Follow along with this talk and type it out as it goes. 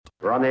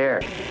We're on the air.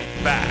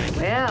 Back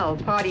Well,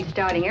 party's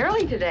starting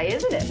early today,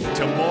 isn't it?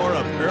 to more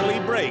of Early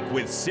Break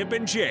with Sip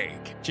and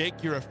Jake.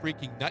 Jake, you're a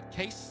freaking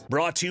nutcase.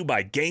 Brought to you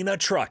by Gaina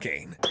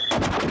Trucking.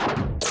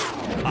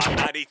 On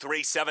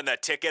 93.7 The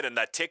Ticket and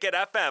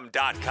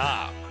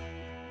theticketfm.com.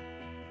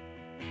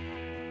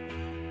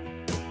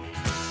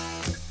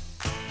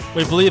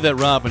 We believe that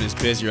Robin is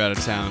busy or out of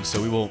town,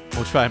 so we'll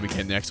try him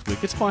again next week.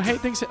 It's fine. Hey,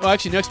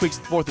 actually, next week's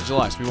the 4th of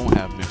July, so we won't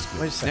have him next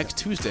week. Wait a second. Next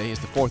Tuesday is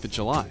the 4th of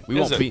July.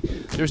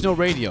 There's no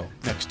radio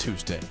next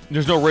Tuesday.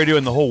 There's no radio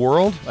in the whole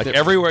world? Like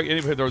everywhere?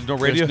 There's no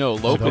radio? There's no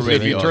local radio.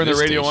 If you turn the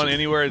this radio station. on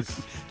anywhere, it's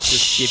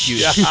If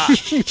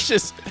you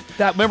just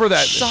remember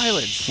that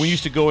silence. when you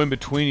used to go in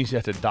between, you used to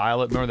have to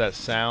dial it. Remember that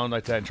sound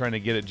like that and trying to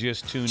get it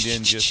just tuned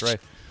in just right.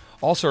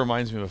 Also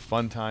reminds me of a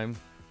fun time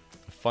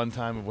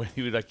of when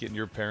you would like get in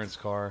your parents'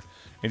 car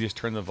and just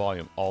turn the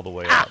volume all the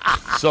way up.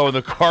 So when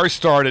the car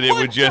started, it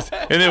would just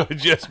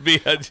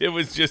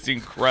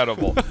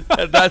incredible.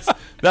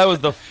 That was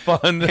the fun.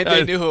 And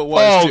they knew who it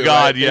was. Oh too,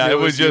 God, right? yeah, They it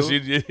knew was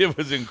you. it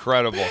was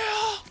incredible.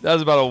 That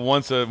was about a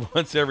once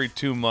every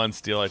 2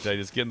 months deal. I tell you,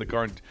 just get in the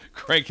car and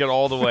crank it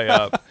all the way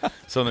up.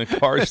 So when the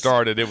car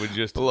started, it would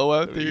just blow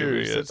out the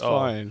ears. That's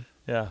fine.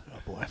 Yeah.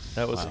 Oh boy,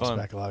 That was fun.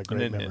 Back a lot of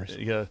great and then, memories.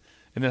 Yeah,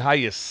 and then how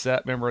you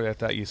set? Remember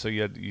that you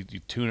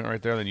tune it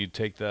right there, then you'd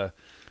take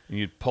and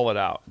you'd pull it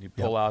out. You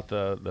pull out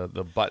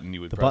the button.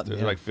 You would press. button,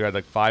 There you had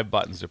like 5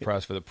 buttons to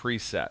press for the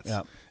presets.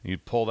 Yep. And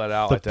you'd pull that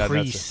out The like that.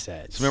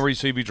 presets. So remember,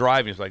 you'd be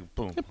driving. It's like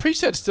boom. The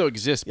presets still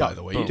exist, by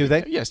the way. Do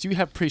they? Yes, you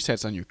have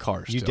presets on your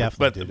cars. You still.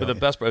 definitely do. But the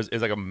best part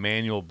is like a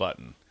manual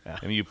button. Yeah.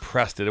 I mean, you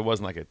pressed it. It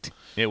wasn't like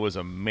it was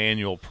a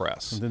manual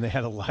press. And then they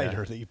had a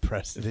lighter that you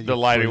pressed. The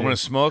lighter. You want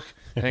to smoke?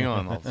 Hang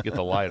on. I'll get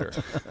the lighter.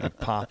 You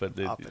pop it.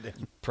 Pop it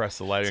in. Press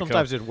the lighter.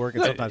 Sometimes it'd work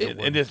and sometimes it And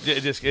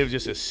wouldn't. it was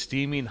just a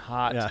steaming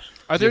hot. Yeah.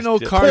 Are there no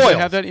just cars that coil.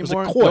 have that It was a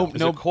anymore? coil. It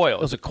was a coil.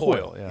 It was a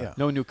coil. Yeah.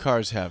 No new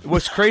cars have.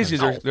 What's crazy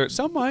is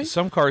Some might.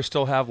 some cars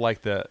still have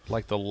like the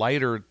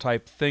lighter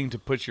type thing to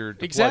put to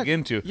plug Exactly.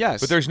 into. Yes.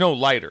 But there's no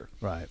lighter.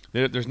 Right.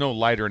 There's no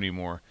lighter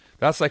anymore.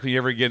 That's like when you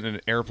ever get in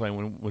an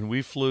airplane. When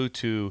we flew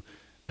to,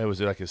 it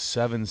was like a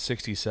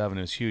 767.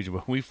 It was huge.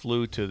 When we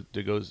flew to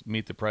go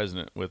meet the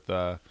president with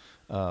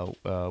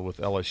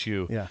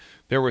LSU, Yeah.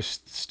 there were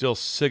still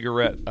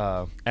cigarette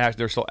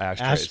there's still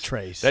ashtrays.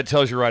 Ashtrays. That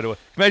tells you right away.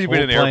 Imagine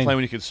being in Old an plane. airplane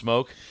when you could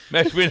smoke.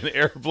 Imagine being in an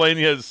airplane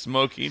you had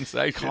smoking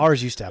section.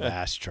 Cars used to have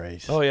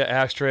ashtrays. Oh yeah,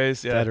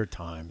 ashtrays. Yeah. Better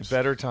times.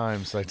 Better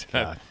times like that.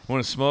 God.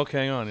 Want to smoke?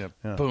 Hang on.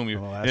 Yeah. Boom.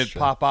 Little And it'd ashtray.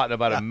 pop out in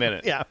about a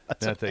minute. Yeah.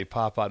 That they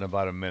pop out in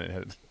about a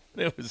minute.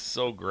 It was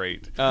so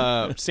great.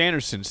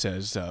 Sanderson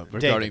says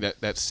regarding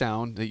that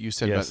sound that you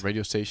said Yes. about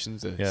radio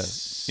stations.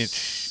 Yes.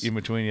 It's in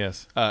between,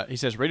 yes. He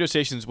says radio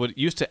stations would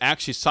used to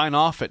actually sign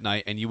off at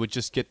night, and you would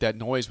just get that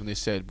noise when they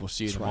said, "We'll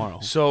see you tomorrow."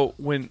 So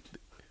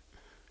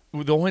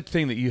the only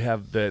thing that you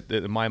have that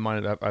in my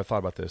mind, I thought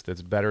about this,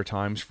 that's better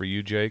times for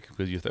you, Jake,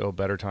 because you think,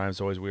 better times,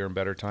 always we are in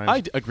better times.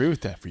 I agree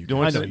with that for you. The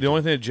only, guys. thing, the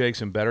only thing that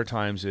Jake's in better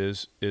times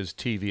is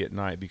TV at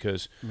night,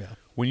 because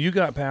when you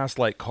got past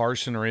like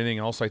Carson or anything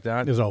else like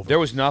that, It was over. there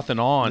was nothing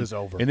on. It was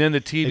over. And then the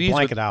TVs They'd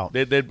blank it out.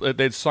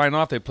 They'd sign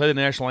off. They'd play the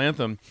national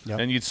anthem, Yep.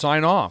 and you'd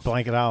sign off.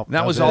 Blank it out. And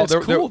that was it. all.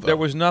 That's cool, there though.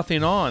 was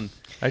nothing on.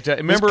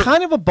 Remember, It's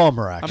kind of a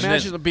bummer, actually.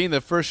 Imagine it being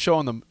the first show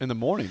in the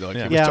morning, though. Like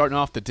Yeah. you were Yeah. starting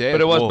off the day. but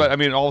it was. Whoa. But I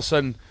mean, all of a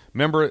sudden,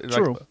 remember,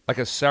 True. like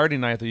a Saturday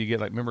night that you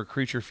get, like, remember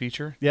Creature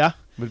Feature Yeah.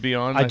 would be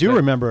on. I do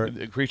remember it.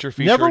 The Creature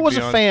Feature. Never would was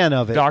be a on. fan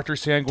of it. Dr.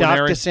 Sanguinary.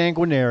 Dr.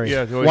 Sanguinary.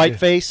 Yeah,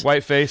 Whiteface.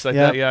 Whiteface, like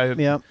Yep, that. Yeah,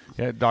 yep.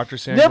 Yeah, Dr.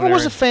 Sanguinary. Never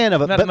was a fan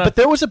of it, Not- but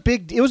there was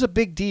it was a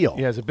big deal.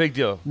 Yeah, it's a big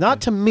deal. Not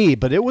to me,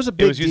 but it was a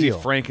big It was usually deal.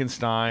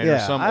 Frankenstein Yeah, or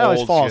some I always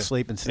old fall shit.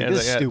 asleep and say, Yeah,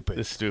 this is yeah, stupid.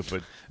 This is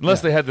stupid.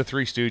 Unless they had the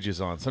Three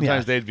Stooges on.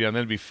 Sometimes Yeah. they'd be on.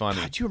 That'd be funny.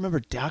 God, do you remember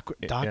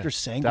Dr.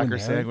 Sanguinary? Dr.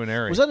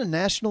 Sanguinary. Was that a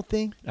national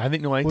thing? I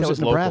think that was was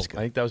it local. Nebraska?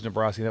 I think that was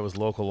Nebraska. That was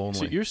local only.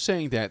 So you're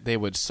saying that they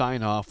would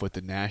sign off with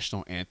the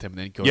national anthem and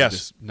then go Yes. to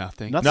this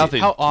nothing?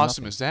 Nothing. How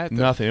awesome is that?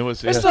 though? Nothing. It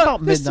was That's yeah, not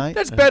about midnight.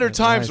 That's better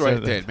times I right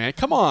said there, that. man.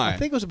 Come on. I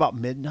think it was about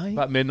midnight.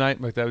 about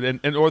midnight like that,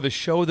 and or the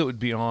show that would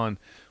be on.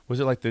 Was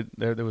it like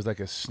there was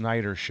like a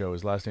Snyder show?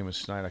 His last name was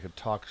Snyder. Like a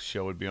talk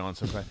show would be on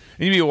sometime.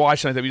 And you'd be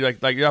watching like that. You'd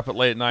be like you're up at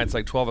late at night. It's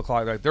like 12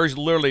 o'clock. Like there's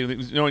literally,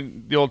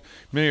 the old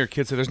many of your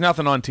kids say there's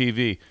nothing on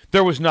TV.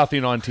 There was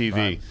nothing on TV.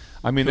 Right.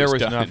 I mean, It there was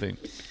was done. nothing.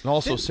 And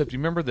also, Sip, do you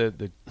remember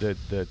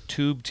the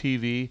tube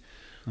TV?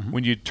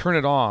 When you turn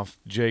it off,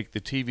 Jake,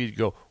 the TV would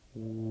go.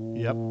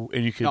 Yep.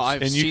 And you could No,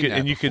 I've seen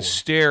that you could before.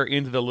 stare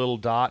into the little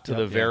dot to Yep.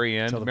 the Yeah. very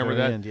end. Till the Remember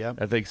very that? end, yep.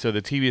 I think so.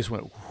 The TV just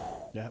went.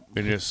 Yep.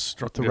 And just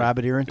struck the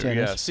rabbit ear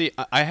antennas. Yes. See,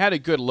 I had a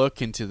good look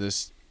into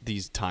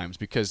these times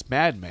because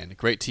Mad Men, a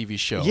great TV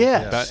show,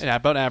 Yes.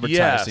 about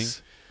advertising.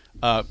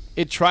 Yes.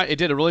 It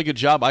did a really good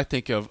job, I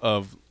think,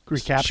 of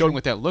Recapturing? showing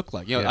what that looked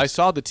like. Yes. I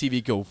saw the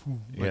TV go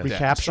like that.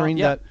 Recapturing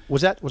Yeah. that.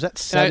 Was that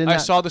set And in I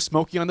that? saw the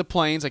smoking on the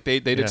planes, like they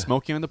Yeah. did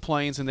smoking on the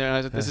planes, and then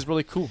I said, "This is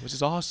really cool. This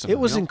is awesome." It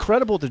was you know?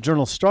 incredible at the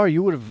Journal Star.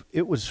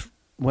 It was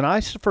when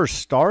I first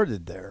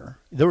started there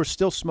was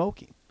still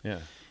smoking. Yeah.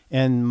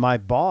 And my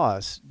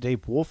boss,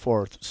 Dave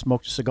Wolforth,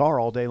 smoked a cigar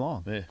all day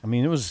long. Yeah. I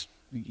mean,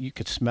 you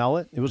could smell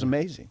it. It was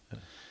amazing.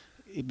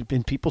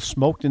 and people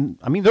smoked. And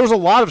I mean, there was a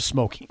lot of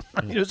smoking.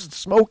 I mean, it was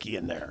smoky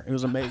in there. It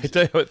was I amazing.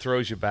 tell you what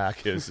throws you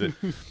back is that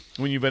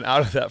when you've been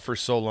out of that for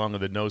so long,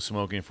 of the no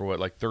smoking for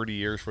like 30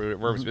 years, for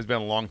it's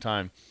been a long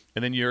time,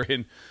 and then you're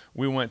in.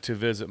 We went to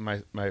visit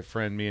my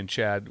friend, me and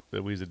Chad. We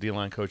was a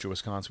D-line coach at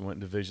Wisconsin. We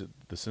went to visit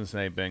the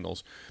Cincinnati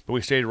Bengals, but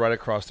we stayed right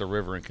across the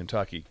river in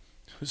Kentucky.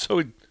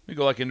 So we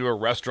go like into a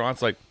restaurant.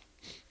 It's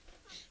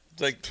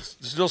like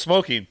still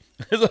smoking.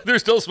 It's like they're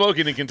still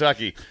smoking in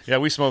Kentucky. Yeah,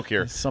 we smoke here.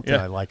 There's something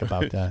I like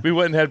about that. We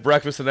went and had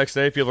breakfast the next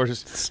day. People are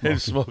just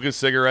smoking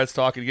cigarettes,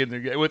 talking,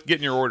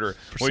 getting your order.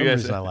 For some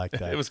reason, I like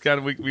that. It was kind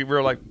of we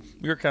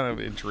were kind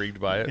of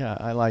intrigued by it. Yeah,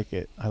 I like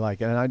it.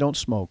 And I don't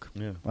smoke.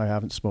 Yeah. I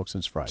haven't smoked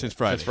since Friday. Since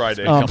Friday. Since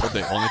Friday. A couple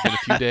days. Only been a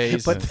few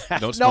days. But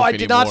don't no, smoke I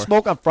did not anymore.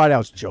 smoke on Friday. I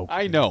was joking.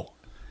 I know.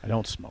 I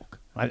don't smoke.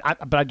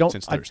 But I don't.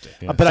 Since Thursday.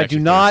 But I It's do actually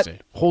not Thursday.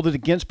 hold it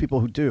against people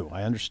who do.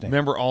 I understand.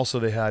 Remember, also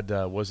they had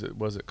was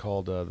it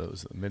called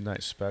the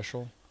Midnight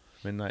Special?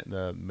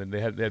 They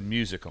had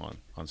music on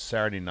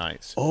Saturday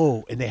nights.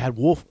 Oh, and they had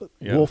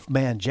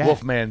Wolfman Jack.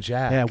 Wolfman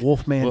Jack. Yeah,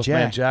 Wolfman Jack.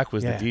 Wolfman Jack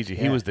was Yeah, the DJ. yeah.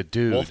 He was the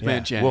dude.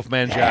 Wolfman Jack.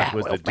 Wolfman Jack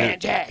was the Wolfman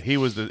dude. Jack. He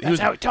was the. That's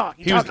how he talk.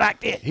 He was talk like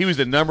this. He was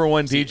the number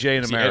one DJ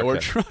in Is he America. Ed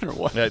Orgeron or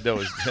what?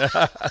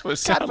 That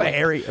was Kind of a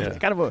hairy,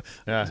 kind of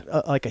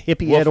a like a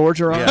hippie Wolf- Ed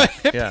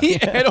Orgeron. Yeah.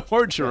 Ed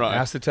Orgeron.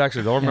 Ask the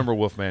texter. They'll remember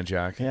Wolfman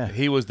Jack. Yeah.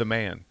 He was the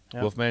man.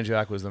 Yeah. Wolfman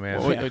Jack was the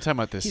man. What are you talking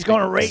about this? He's going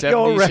to rate your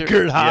 70s here?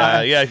 record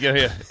high.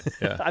 Yeah.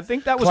 I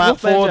think that was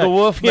Clap Wolfman for Jack. the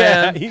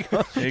Wolfman.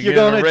 You're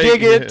going to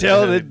dig it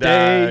till the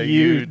day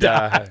you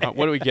die.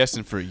 What are we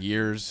guessing for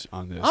years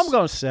on this? I'm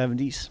going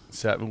 70s.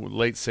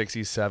 Late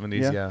 60s,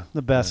 70s, yeah.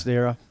 The best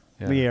era.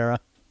 Yeah. The era.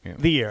 Yeah.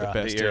 The era.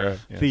 The best The era. era.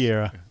 Yes. The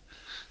era.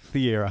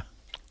 The era.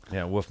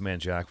 Yeah, Wolfman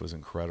Jack was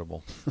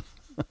incredible.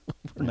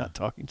 We're not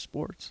talking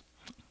sports.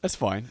 That's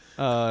fine.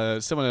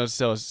 Someone else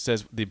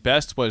says the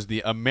best was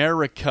the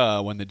America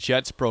when the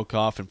Jets broke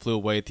off and flew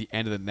away at the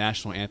end of the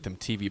national anthem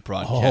TV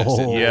broadcast.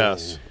 Oh.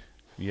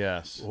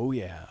 Yes. Oh,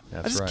 yeah. I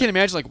That's just right. can't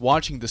imagine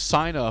watching the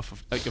sign off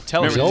of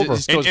television. Remember, It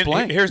just goes and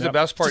blank. here's the Yep.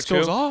 best It part, just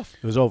goes too. off.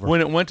 It was over.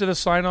 When it went to the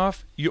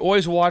sign-off, you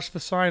always watched the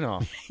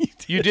sign-off.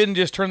 You didn't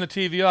just turn the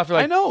TV off. You're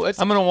like, I know. I'm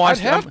going to watch.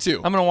 I'd have to.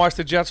 I'm going to watch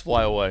the Jets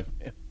fly away.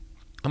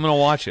 I'm going to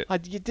watch it.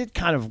 You did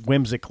kind of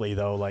whimsically,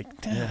 though. Like,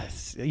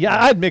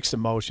 I had mixed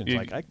emotions.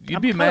 You'd I'm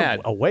be kind mad.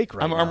 of awake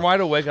right now. I'm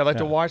wide awake. I'd like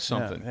to Yeah. watch Yeah,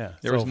 something. yeah.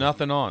 There It's was over.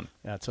 nothing on.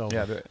 Yeah, it's over.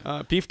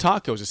 Yeah, Beef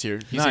Tacos is here.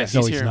 He's Nice. He's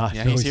No, he's here. not.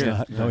 Yeah, No, he's he's here.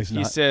 not. No, he's He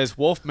not. says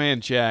Wolfman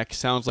Jack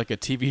sounds like a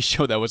TV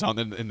show that was on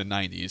in the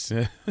 90s.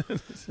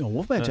 No,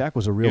 Wolfman Jack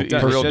was a real He's a It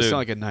real person. does dude. sound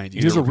like a 90s.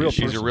 He was a real He's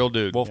a person. real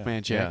dude.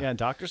 Wolfman Jack. Yeah, and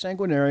Dr.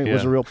 Sanguinary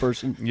was Yeah. a real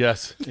person.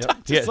 Yes.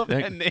 Just love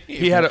that name.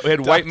 He had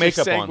white Dr. makeup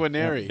on.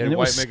 Sanguinary. He had And it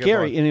white was makeup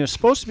scary, on. and it was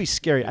supposed to be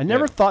scary. I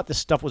never thought this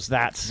stuff was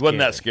that scary. Wasn't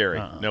that scary?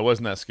 No, it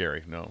wasn't that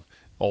scary. No.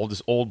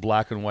 Old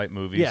black and white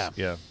movies. Yeah.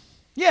 Yeah.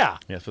 Yeah.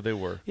 That's what they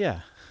were. Yeah.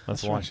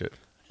 Let's That's watch right. it.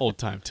 Old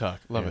time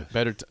talk. Love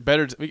Yeah. it.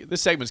 Better.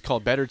 This segment's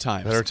called Better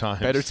Times. Better Times.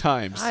 Better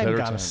Times. I'm Better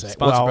gonna times. say,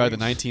 Sponsored well, by the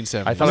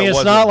 1970s. I I thought mean, it it's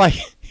wasn't. not like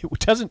it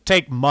doesn't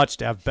take much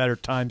to have better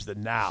times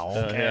than now.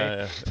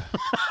 Okay.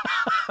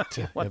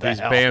 Yeah, the these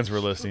hell? bands we're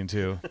listening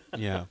to.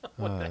 Yeah.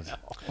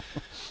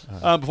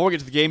 Before we get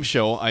to the game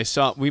show,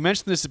 we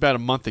mentioned this about a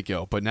month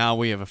ago, but now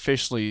we have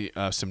officially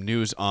some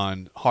news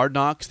on Hard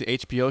Knocks, the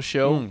HBO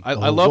show. I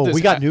love this.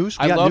 we got news?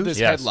 We I got love news? this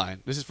Yes.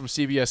 headline. This is from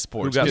CBS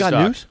Sports. Who got You got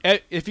stock? news?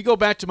 If you go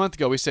back to a month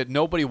ago, we said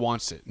nobody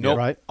wants it. No,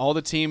 right. All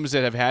the teams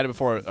that have had it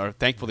before are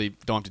thankful they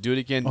don't have to do it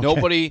again.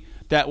 Nobody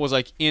that was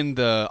like in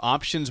the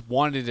options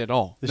wanted it at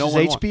all. This no is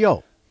one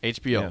HBO.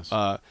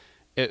 HBO.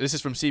 Yes. This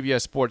is from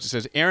CBS Sports. It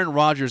says Aaron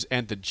Rodgers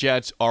and the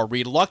Jets are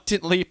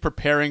reluctantly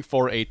preparing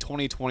for a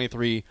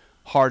 2023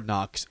 Hard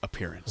Knocks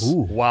appearance.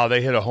 Wow,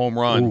 they hit a home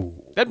run.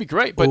 That'd be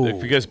great, but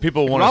Because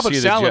people want to Robert see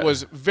the Saleh Jets.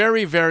 was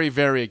very, very,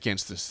 very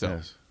against this,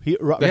 though. Yes.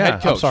 The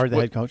head coach. I'm sorry, the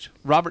What- head coach.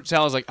 Robert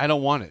Saleh's like, I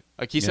don't want it.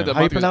 Like he said that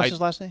How do you month ago, pronounce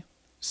his last name?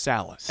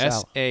 Saleh.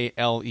 Saleh.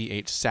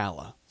 Saleh.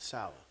 Saleh.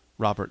 Salah.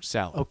 Robert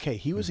Saleh. Okay,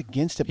 he was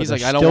against it, but He's they're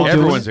like, I don't still want- doing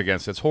Everyone's it.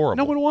 against it. It's horrible.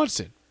 No one wants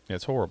it. Yeah,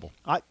 it's horrible.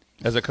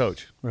 As a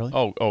coach. Really?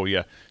 Oh,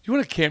 yeah. You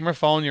want a camera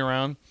following you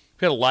around?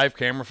 If you had a live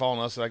camera following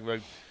us, like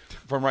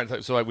from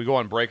right, so like we go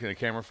on break and the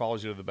camera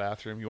follows you to the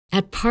bathroom.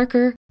 At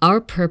Parker,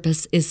 our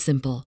purpose is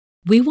simple.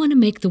 We want to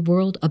make the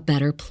world a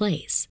better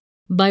place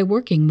by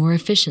working more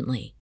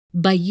efficiently,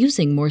 by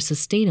using more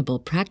sustainable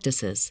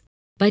practices,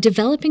 by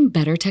developing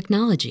better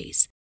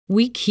technologies.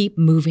 We keep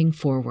moving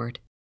forward.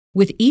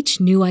 With each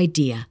new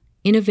idea,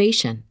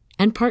 innovation,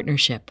 and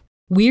partnership,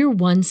 we're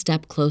one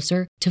step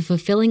closer to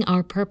fulfilling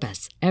our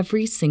purpose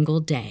every single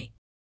day.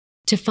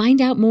 To find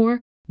out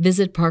more,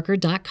 visit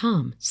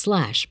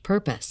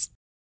parker.com/purpose.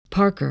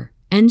 Parker,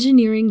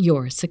 engineering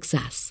your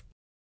success.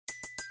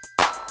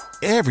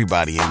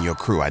 Everybody in your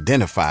crew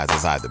identifies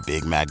as either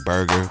Big Mac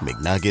Burger,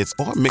 McNuggets,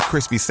 or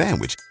McCrispy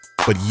Sandwich.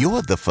 But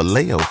you're the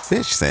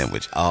Filet-O-Fish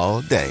Sandwich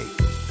all day.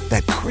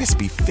 That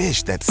crispy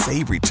fish, that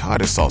savory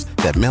tartar sauce,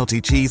 that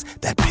melty cheese,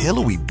 that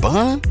pillowy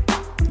bun.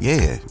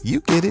 Yeah,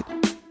 you get it.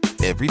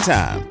 Every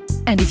time.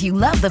 And if you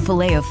love the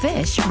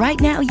Filet-O-Fish, right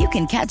now you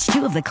can catch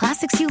 2 of the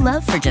classics you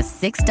love for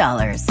just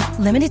 $6.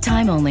 Limited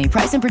time only.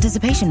 Price and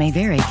participation may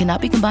vary.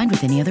 Cannot be combined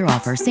with any other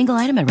offer. Single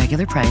item at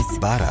regular price.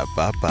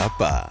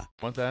 Ba-da-ba-ba-ba.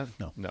 Want that?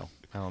 No.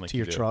 I don't think To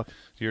you your do. truck?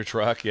 To your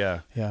truck, yeah.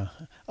 Yeah.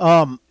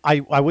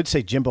 I would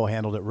say Jimbo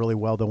handled it really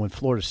well, though, when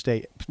Florida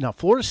State. Now,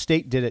 Florida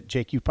State did it,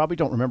 Jake. You probably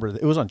don't remember.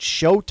 It was on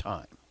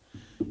Showtime,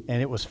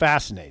 and it was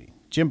fascinating.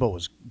 Jimbo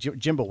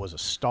was a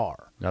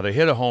star. Now, they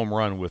hit a home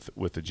run with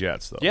the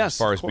Jets, though. Yes, as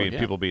far of as course,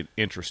 people being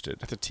interested.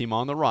 That's a team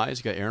on the rise.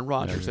 You got Aaron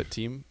Rodgers. That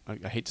team, I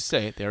hate to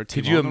say it, they're a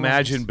team Could you on the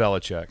imagine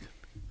rise. Belichick?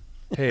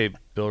 Hey,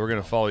 Bill, we're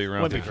going to follow you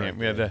around Wouldn't the be camp.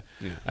 great,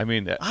 I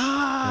mean, He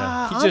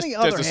on just the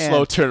does other a hand,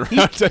 slow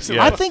turnaround.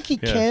 I think he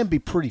Yeah. can be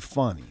pretty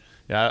funny.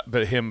 yeah,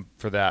 but him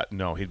for that,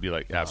 no, he'd be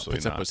like, absolutely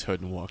Puts not. up his hood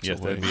and walks Yes,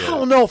 away. that'd be I it.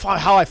 don't know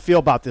how I feel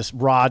about this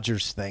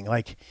Rodgers thing.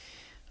 Like,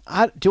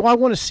 do I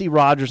want to see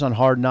Rodgers on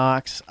Hard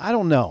Knocks? I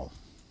don't know.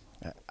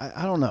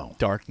 I don't know.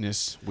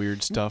 Darkness,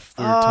 weird stuff,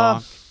 weird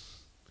talk.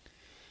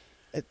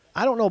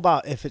 I don't know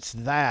about if it's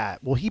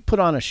that. Well, he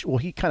kind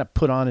of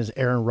put on his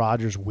Aaron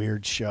Rodgers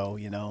weird show,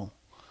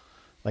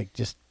 like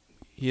just.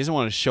 He doesn't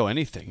want to show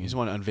anything. He doesn't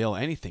want to unveil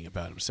anything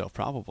about himself,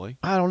 probably.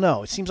 I don't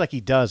know. It seems like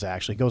he does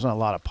actually. He goes on a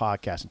lot of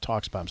podcasts and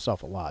talks about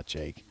himself a lot,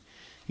 Jake.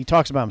 He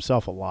talks about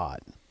himself a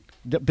lot.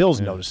 Bill's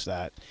noticed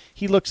that.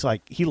 He looks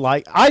like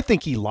I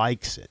think he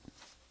likes it.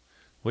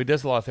 Well, he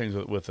does a lot of things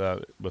with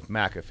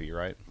McAfee,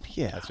 right?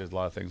 Yeah. That's just a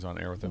lot of things on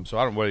air with him. So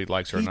I don't know what he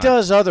likes or He not.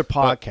 does other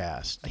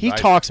podcasts. He I-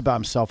 talks about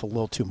himself a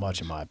little too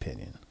much, in my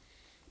opinion.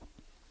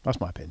 That's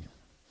my opinion.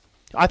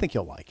 I think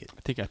he'll like it.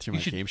 I think I threw my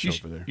game show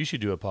over there. You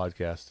should do a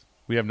podcast.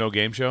 We have no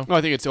game show? No,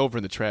 I think it's over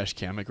in the trash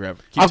can. I grab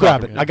it. I'll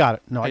grab it. I got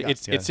it. No, I got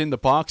it's it. it's in the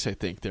box. I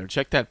think there.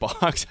 Check that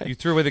box. You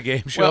threw away the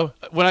game show?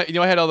 Well, when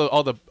I had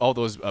all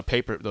those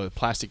paper, the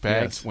plastic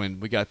bags Yes. when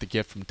we got the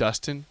gift from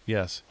Dustin.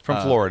 Yes, from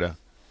Florida.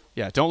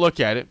 Yeah, don't look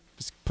at it.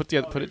 Just put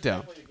it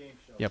down.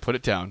 Yeah, put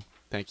it down.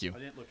 Thank you. I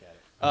didn't look at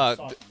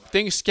it.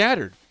 Things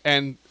scattered,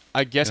 and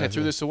I guess I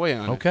threw this away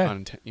on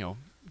Okay.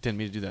 didn't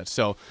mean to do that.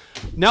 So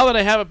now that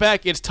I have it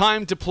back, it's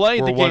time to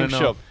play We're the game 1-0.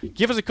 show.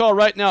 Give us a call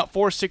right now at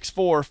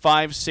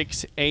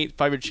 464-568.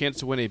 Your chance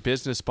to win a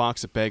business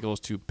box of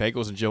bagels to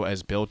Bagels and Joe.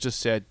 As Bill just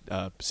said,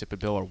 Sip and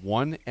Bill are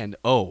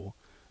 1-0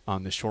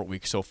 on this short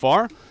week so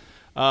far.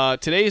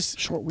 Today's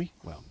Short week?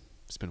 Well,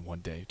 it's been 1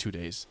 day, 2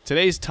 days.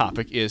 Today's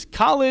topic is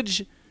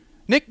college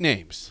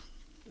nicknames.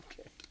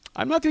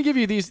 I'm not going to give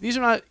you these. These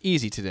are not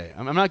easy today.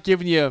 I'm not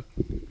giving you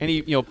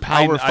any,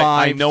 Power 5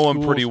 I know him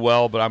schools. pretty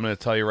well, but I'm going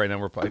to tell you right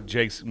now,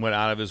 Jake's went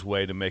out of his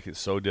way to make it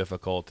so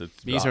difficult.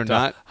 These are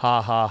not ha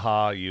ha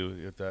ha.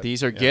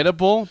 These are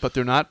gettable, but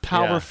they're not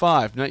Power Yeah.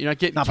 5. You're not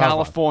getting Not Power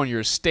California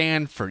or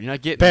Stanford. You're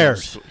not getting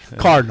Bears,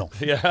 Cardinal.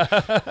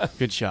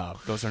 Good job.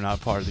 Those are not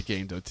part of the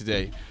game, though,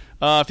 today.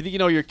 If you think you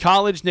know your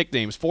college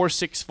nicknames,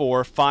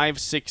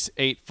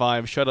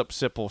 464-5685. Shut Up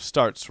Sipple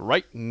starts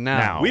right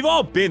now. We've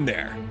all been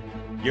there.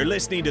 You're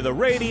listening to the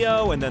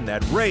radio, and then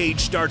that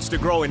rage starts to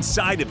grow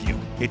inside of you.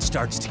 It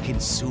starts to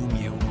consume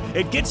you.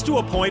 It gets to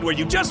a point where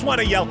you just want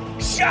to yell,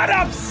 "Shut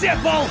up,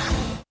 Sipple!"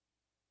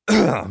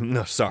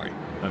 No, sorry.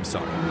 I'm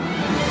sorry.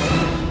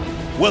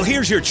 Well,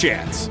 here's your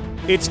chance.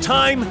 It's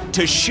time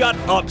to shut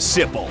up,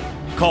 Sipple.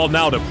 Call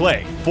now to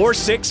play.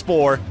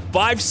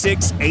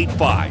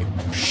 464-5685.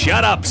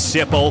 Shut up,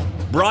 Sipple.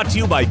 Brought to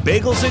you by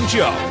Bagels and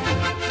Joe.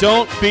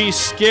 Don't be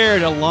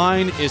scared. A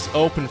line is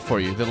open for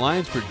you. The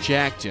lines were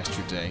jacked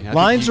yesterday.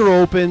 Lines are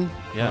open.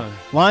 Yeah.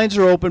 Lines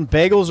are open.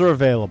 Bagels are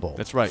available.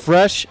 That's right.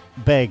 Fresh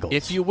bagels.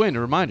 If you win,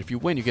 a reminder, if you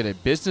win, you get a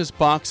business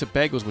box of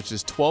bagels, which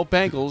is 12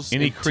 bagels.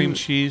 Any and cream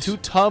cheese? 2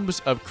 tubs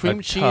of cream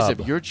A cheese tub.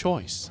 of your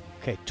choice.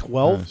 Okay,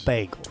 12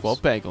 bagels.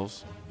 12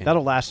 bagels.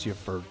 That'll last you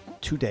for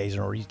 2 days,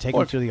 or you take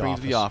Or them to the bring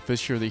office. to the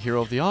office. You're the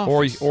hero of the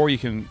office. Or you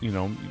can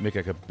make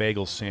like a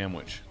bagel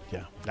sandwich.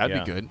 Yeah. That'd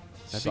Yeah. be good.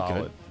 That'd Solid.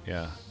 be good.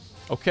 Yeah.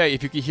 Okay,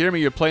 if you can hear me,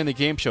 you're playing the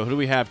game show. Who do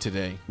we have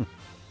today?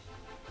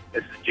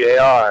 This is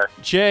JR.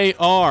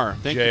 JR.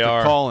 Thank you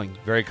for calling.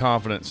 Very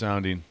confident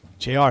sounding.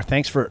 JR,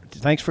 thanks for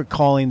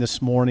calling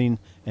this morning,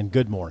 and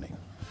good morning.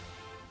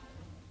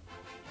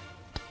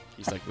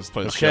 He's like, let's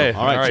play the Okay. show.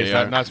 All right,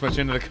 JR. Not so much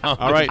into the comment.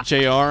 All right,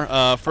 JR.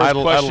 First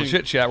idle question.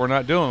 chit chat. We're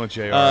not doing with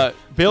JR.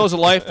 Bill is a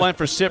lifeline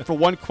for SIP for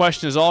one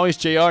question as always.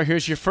 JR,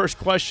 here's your first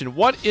question.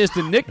 What is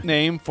the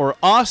nickname for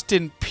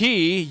Austin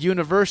P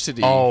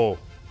University? Oh,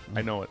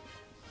 I know it.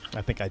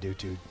 I think I do,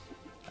 too.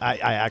 I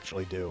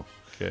actually do.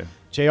 Okay.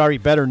 JR, you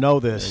better know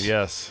this.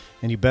 Yes.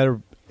 And you better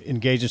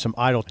engage in some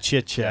idle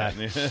chit-chat.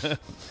 3,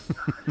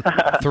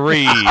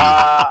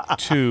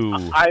 2.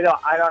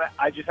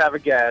 I just have a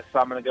guess. So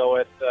I'm going to go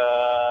with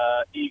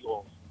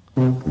Eagles.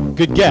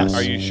 Good guess.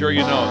 Are you sure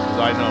you know it? Because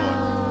I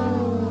know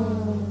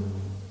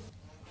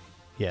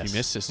Yes. You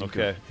missed this. it.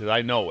 Okay. Because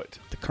I know it.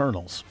 The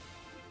Colonels.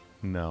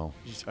 No.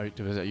 Is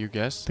that your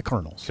guess? The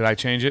Colonels. Should I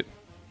change it?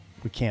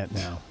 We can't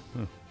now.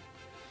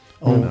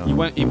 No. You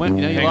went. Now you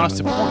Hang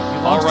lost on. a point.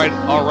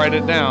 I'll write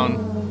it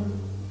down.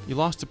 You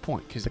lost a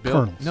point because The Bill.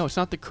 Colonels. No, it's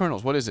not the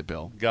Colonels. What is it,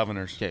 Bill?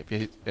 Governors.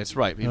 Okay, that's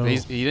right. No. He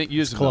didn't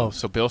use It's them, close. though,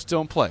 so Bill's still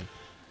in play.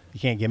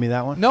 You can't give me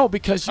that one? No,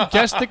 because you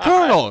guessed the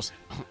Colonels.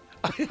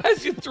 I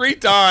asked you 3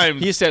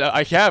 times. He said,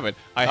 I have it.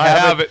 I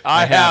have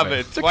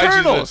it. The Why'd you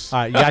Colonels. All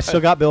right, yeah, I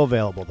still got Bill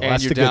available, though. And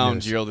That's you're the good down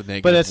news. 0 to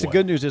negative But that's the 1.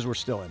 good news is we're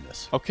still in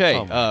this. Okay.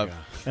 Oh, my God.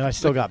 And I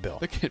still got Bill.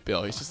 Look at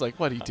Bill. He's just like,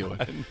 what are you doing?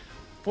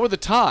 For the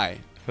tie.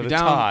 For you're the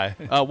down,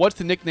 tie. What's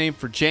the nickname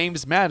for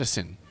James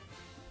Madison?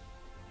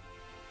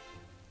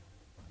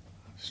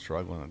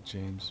 Struggling with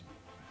James.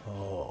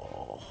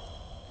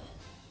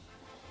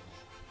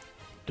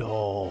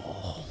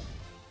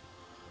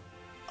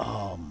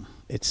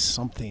 It's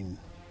something.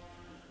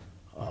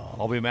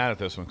 I'll be mad at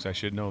this one because I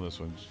should know this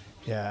one.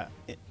 Yeah.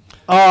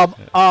 I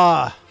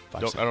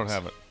don't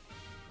have it.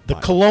 The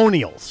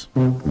Colonials.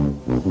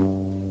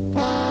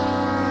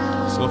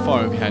 So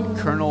far, we've had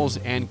Colonels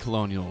and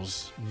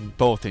Colonials,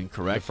 both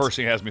incorrect. The first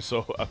thing has me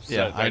so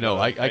upset. Yeah, I know.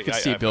 I can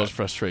see Bill's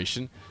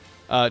frustration.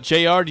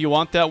 JR, do you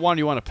want that one or do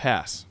you want to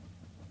pass?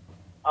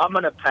 I'm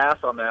going to pass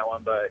on that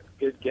one, but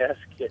good guess,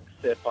 Kit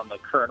Sip on the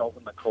Colonels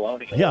and the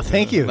Colonials. Yeah,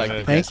 thank you.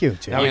 Thank you,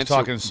 Jay. Now he's answer-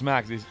 talking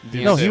smack.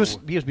 No, he was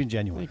being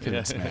genuine.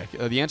 Couldn't smack.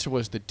 The answer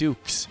was the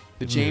Dukes,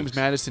 the James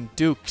Madison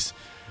Dukes.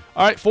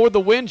 All right, for the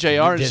win,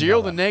 JR, did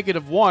 0 know to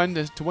that.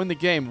 -1 to win the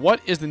game.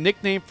 What is the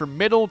nickname for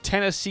Middle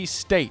Tennessee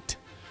State?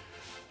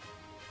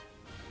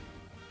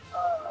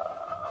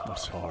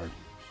 That's hard.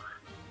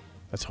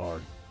 That's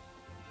hard.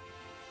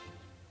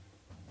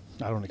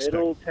 I don't expect.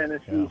 Middle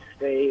Tennessee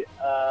State.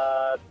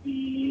 I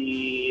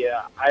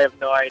have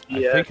no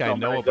idea. I think so I I'm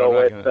know gonna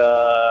it, but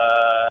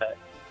go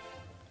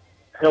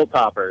with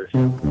Hilltoppers.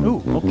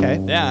 Ooh, okay.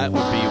 That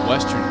would be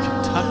Western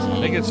Kentucky. I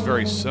think it's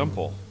very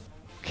simple.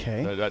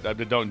 Okay.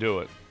 Don't do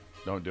it.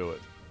 Don't do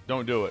it.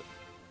 Don't do it.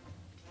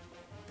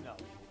 No.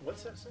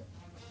 What's that say?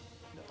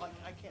 No,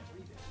 I can't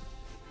read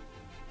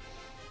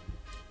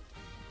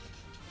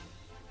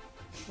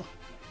it.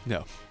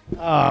 No.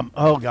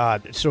 Oh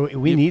God. So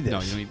we need this.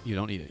 No, you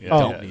don't need it. You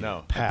Oh, don't need no.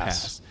 it.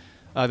 Pass.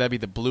 That'd be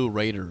the Blue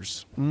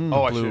Raiders.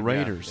 Oh, I Blue should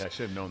Raiders. Yeah, I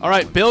should have known. All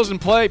right, Bills in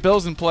play.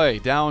 Bills in play.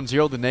 Down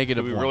 0 to -1.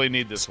 Do we really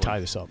need this one Tie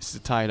this up. This is to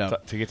tie it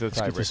up. to get to the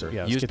Let's get this- tiebreaker.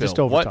 yeah, let's Use get Bill. this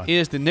to overtime. What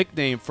is the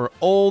nickname for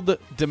Old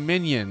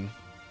Dominion?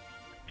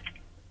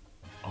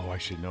 Oh, I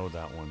should know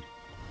that one.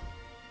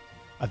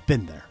 I've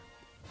been there.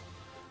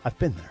 I've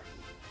been there.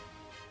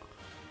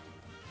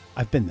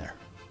 I've been there.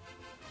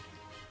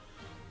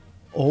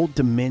 Old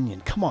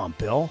Dominion. Come on,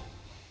 Bill.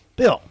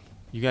 Bill.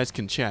 You guys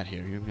can chat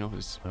here. You know,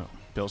 it's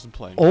Bills in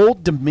play.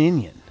 Old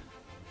Dominion.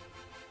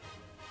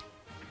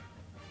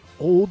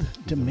 Old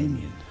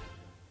Dominion.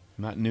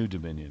 Not New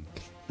Dominion.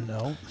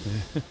 No.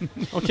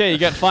 Okay, you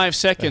got 5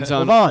 seconds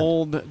on, Hold on.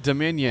 Old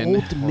Dominion.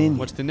 Old Dominion.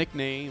 What's the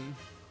nickname?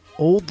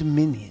 Old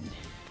Dominion.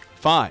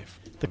 5.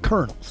 The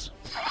Colonels.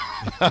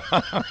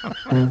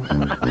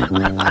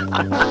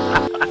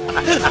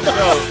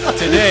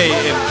 Today,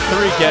 in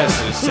 3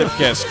 guesses, Sip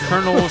guessed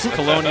Colonels,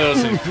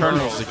 Colonials, and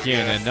Colonels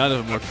again, and none of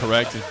them were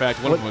correct. In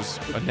fact, one of them was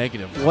a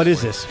negative. What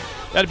is this?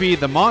 That'd be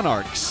the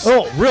Monarchs.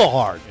 Oh, real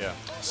hard. Yeah.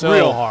 So,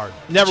 real hard.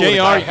 Never JR, would've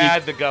I got it.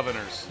 had the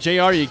governors.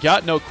 JR, you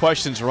got no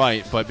questions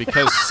right, but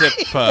because Sip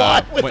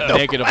went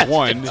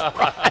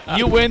 -1,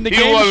 you win the He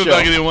game wasn't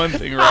show. getting one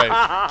thing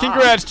right.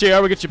 Congrats,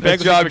 JR. We get you Nice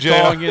Bagels job, for JR.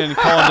 calling in and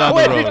calling down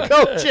Way the road. to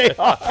go,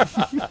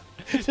 JR.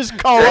 Just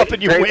call up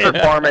and you Great win.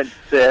 performance,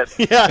 Sip.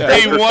 Yeah.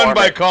 He won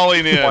by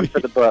calling One in. for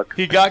the book.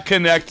 He got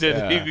connected.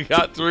 Yeah. He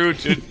got through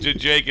to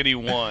Jake, and he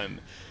won.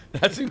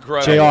 That's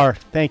incredible. JR,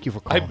 thank you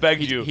for I calling.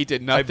 begged you. he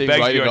did I nothing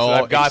begged right you. at I said, all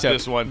I've got except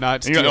this one.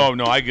 not And you go, steal. oh,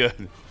 no, I get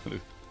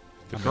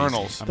the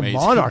Colonels. The Amazing.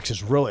 Monarchs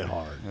is really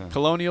hard.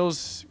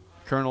 Colonials,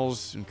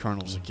 Colonels, and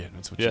Colonels again.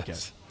 That's what you get.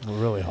 Yes.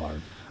 Really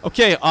hard.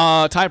 Okay,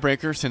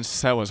 tiebreaker,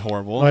 since that was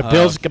horrible. All right,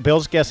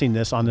 Bill's guessing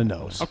this on the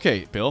nose.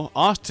 Okay, Bill.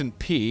 Austin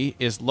P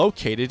is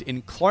located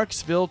in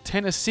Clarksville,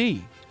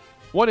 Tennessee.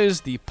 What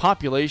is the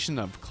population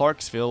of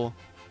Clarksville,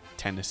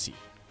 Tennessee?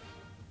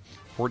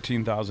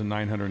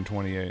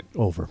 14,928.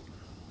 Over.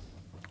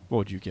 What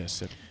would you guess,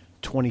 Sid?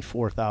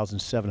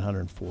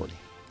 24,740.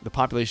 The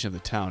population of the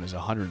town is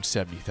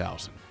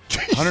 170,000.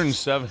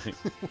 170.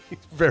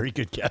 Very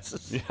good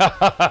guesses.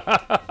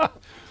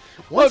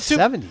 Well,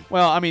 170.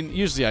 Well, I mean,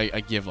 usually I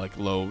give like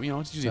low,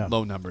 it's usually Yeah.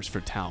 low numbers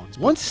for towns.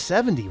 but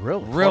 170,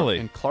 really? Really?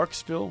 in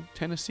Clarksville,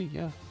 Tennessee,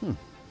 yeah.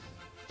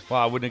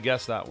 Wow, I wouldn't have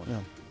guessed that one. Yeah.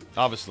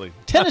 Obviously.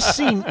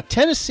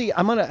 Tennessee,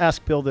 I'm going to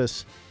ask Bill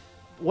this.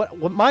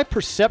 What my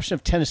perception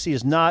of Tennessee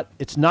is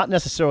it's not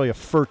necessarily a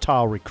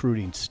fertile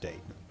recruiting state.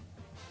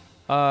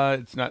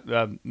 It's not.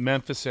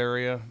 Memphis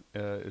area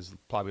is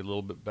probably a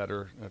little bit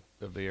better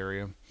of the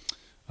area.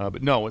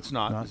 But no, it's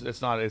not.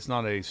 It's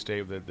not a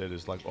state that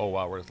is like, oh,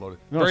 wow, we're just loaded.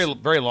 No, Very,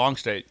 very long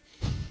state.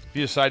 If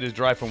you decide to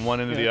drive from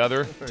one end to the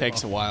other,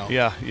 Takes a while.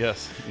 yeah,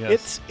 yes.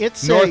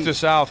 It's North to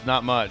south,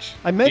 not much.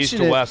 I mentioned East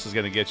to it- west is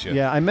going to get you.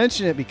 Yeah, I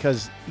mention it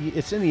because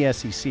it's in the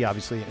SEC,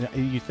 obviously.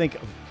 And you think,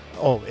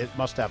 oh, it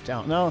must have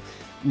talent. No,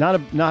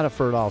 not a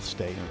fertile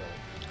state.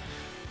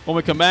 When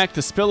we come back, the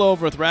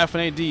spillover with Raph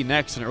and AD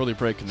next, an early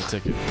break in the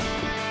ticket.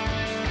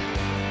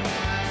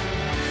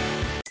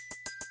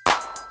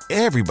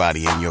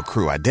 Everybody in your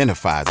crew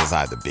identifies as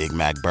either Big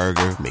Mac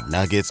Burger,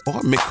 McNuggets, or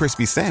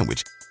McCrispy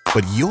Sandwich.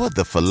 But you're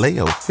the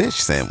Filet-O-Fish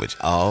Sandwich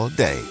all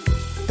day.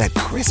 That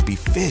crispy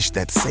fish,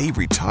 that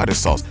savory tartar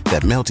sauce,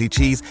 that melty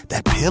cheese,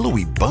 that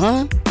pillowy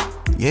bun.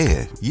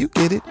 Yeah, you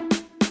get it.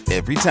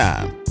 Every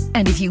time.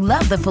 And if you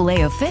love the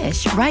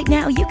Filet-O-Fish, right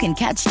now you can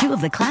catch 2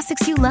 of the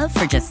classics you love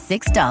for just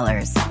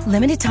 $6.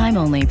 Limited time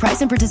only.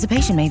 Price and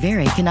participation may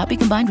vary. Cannot be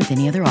combined with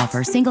any other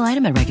offer. Single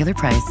item at regular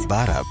price.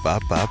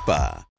 Ba-da-ba-ba-ba.